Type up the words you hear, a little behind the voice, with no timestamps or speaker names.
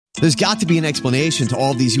There's got to be an explanation to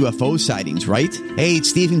all of these UFO sightings, right? Hey,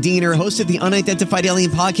 it's Stephen Diener, host of the Unidentified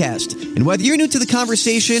Alien Podcast. And whether you're new to the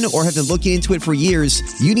conversation or have been looking into it for years,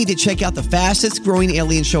 you need to check out the fastest growing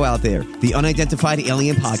alien show out there, the Unidentified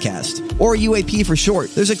Alien Podcast, or UAP for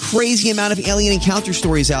short. There's a crazy amount of alien encounter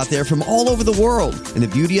stories out there from all over the world. And the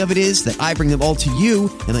beauty of it is that I bring them all to you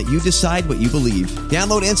and let you decide what you believe.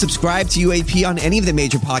 Download and subscribe to UAP on any of the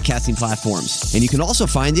major podcasting platforms. And you can also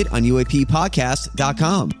find it on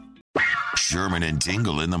UAPpodcast.com. Sherman and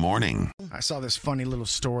Tingle in the morning. I saw this funny little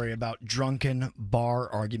story about drunken bar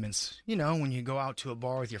arguments. You know, when you go out to a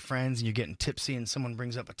bar with your friends and you're getting tipsy and someone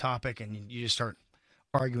brings up a topic and you just start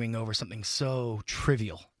arguing over something so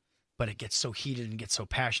trivial, but it gets so heated and gets so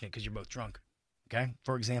passionate because you're both drunk. Okay?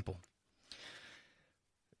 For example,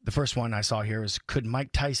 the first one I saw here is, could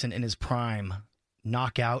Mike Tyson in his prime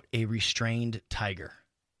knock out a restrained tiger?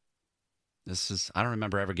 I don't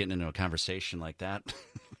remember ever getting into a conversation like that.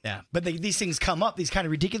 Yeah, but these things come up. These kind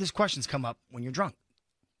of ridiculous questions come up when you're drunk.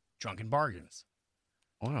 Drunken bargains.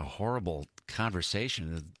 What a horrible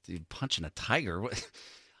conversation. Punching a tiger. If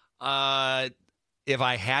I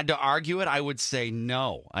had to argue it, I would say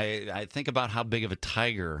no. I think about how big of a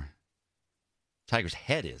tiger's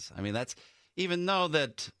head is. I mean, that's, even though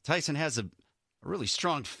that Tyson has a really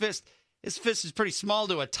strong fist, his fist is pretty small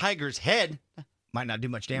to a tiger's head. Might not do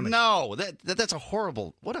much damage. No, that's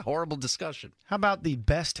what a horrible discussion. How about the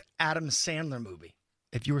best Adam Sandler movie?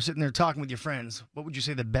 If you were sitting there talking with your friends, what would you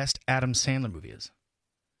say the best Adam Sandler movie is?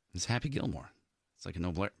 It's Happy Gilmore. It's like a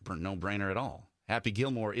no-brainer at all. Happy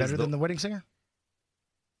Gilmore is better than The Wedding Singer?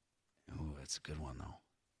 Oh, that's a good one, though.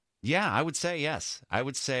 Yeah, I would say yes. I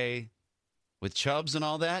would say with Chubbs and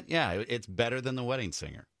all that, yeah, it's better than The Wedding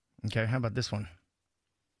Singer. Okay, how about this one?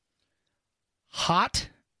 Hot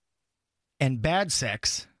and bad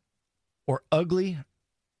sex, or ugly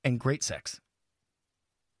and great sex?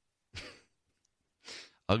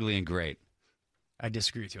 Ugly and great. I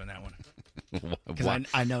disagree with you on that one. Because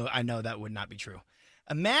I know that would not be true.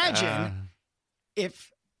 Imagine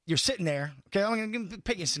if you're sitting there. Okay, I'm going to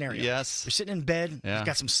pick you a scenario. Yes. You're sitting in bed. Yeah. You've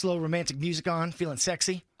got some slow romantic music on, feeling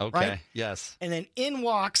sexy. Okay, right? yes. And then in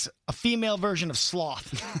walks a female version of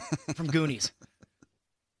Sloth from Goonies.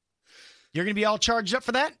 You're going to be all charged up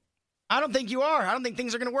for that? I don't think you are. I don't think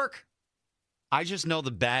things are going to work. I just know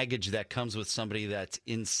the baggage that comes with somebody that's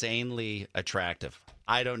insanely attractive.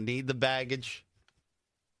 I don't need the baggage.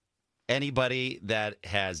 Anybody that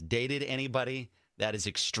has dated anybody that is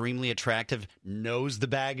extremely attractive knows the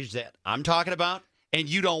baggage that I'm talking about, and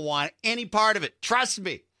you don't want any part of it. Trust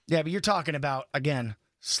me. Yeah, but you're talking about, again,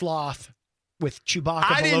 Sloth with Chewbacca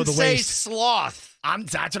I below the waist. didn't say sloth.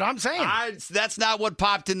 That's what I'm saying. That's not what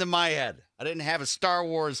popped into my head. I didn't have a Star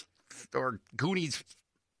Wars or Goonies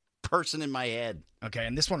person in my head. Okay,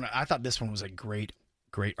 and this one, I thought this one was a great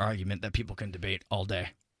argument that people can debate all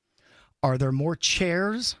day. Are there more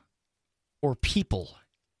chairs or people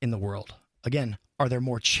in the world? Again, are there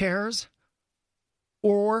more chairs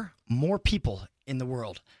or more people in the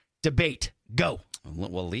world? Debate. Go.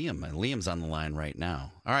 Well, Liam's on the line right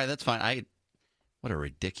now. All right, that's fine. What a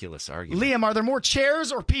ridiculous argument. Liam, are there more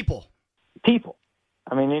chairs or people? People.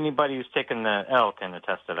 I mean, anybody who's taken the L can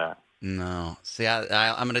attest to that. No. See,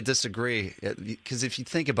 I'm going to disagree. Because if you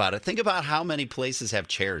think about it, think about how many places have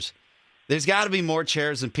chairs. There's got to be more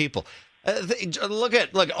chairs than people.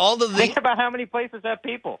 Look, all the... Think about how many places have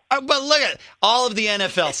people. But look at all of the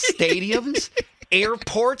NFL stadiums,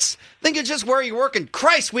 airports. Think of just where you're working.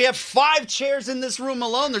 Christ, we have 5 chairs in this room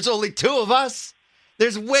alone. There's only 2 of us.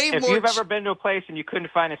 There's way more. If you've ever been to a place and you couldn't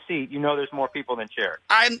find a seat, you know there's more people than chairs.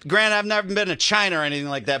 Granted, I've never been to China or anything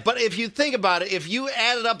like that. But if you think about it, if you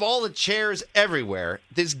added up all the chairs everywhere,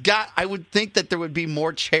 I would think that there would be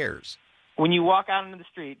more chairs. When you walk out into the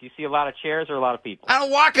street, do you see a lot of chairs or a lot of people? I don't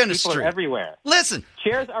walk on the street. People are everywhere. Listen.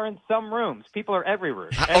 Chairs are in some rooms. People are everywhere.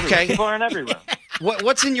 Okay. People are in every room.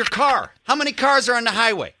 What's in your car? How many cars are on the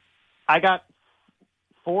highway? I got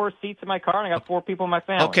 4 seats in my car, and I got 4 people in my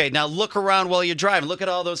family. Okay, now look around while you're driving. Look at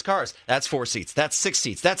all those cars. That's 4 seats. That's 6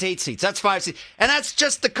 seats. That's 8 seats. That's 5 seats. And that's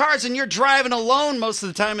just the cars, and you're driving alone most of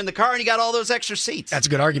the time in the car, and you got all those extra seats. That's a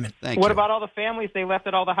good argument. Thank you. What about all the families they left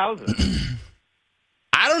at all the houses?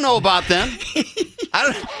 I don't know about them.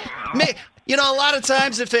 You know, a lot of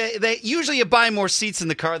times if they usually you buy more seats in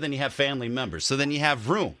the car than you have family members, so then you have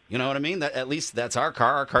room. You know what I mean? At least that's our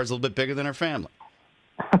car. Our car's a little bit bigger than our family.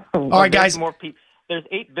 All right, guys. There's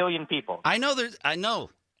 8 billion people. I know.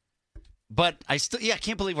 But I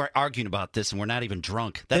can't believe we're arguing about this and we're not even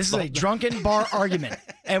drunk. This is a drunken bar argument.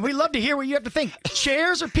 And we love to hear what you have to think.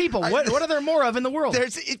 Chairs or people? What are there more of in the world?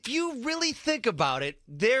 If you really think about it,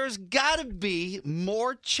 there's got to be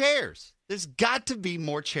more chairs. There's got to be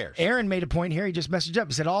more chairs. Aaron made a point here. He just messaged up.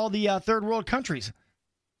 He said all the third world countries,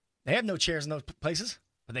 they have no chairs in those places,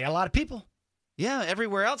 but they got a lot of people. Yeah,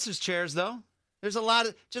 everywhere else there's chairs, though. There's a lot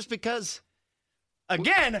of, just because.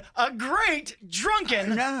 Again, a great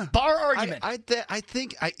drunken bar argument. I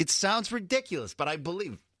think it sounds ridiculous, but I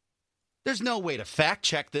believe there's no way to fact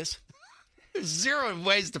check this. There's zero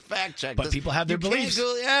ways to fact check this. But people have their beliefs.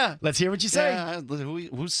 Yeah. Let's hear what you say. Yeah.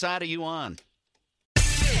 Whose side are you on?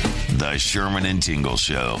 The Sherman and Tingle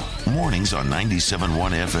Show. Mornings on 97.1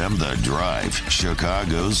 FM The Drive,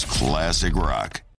 Chicago's classic rock.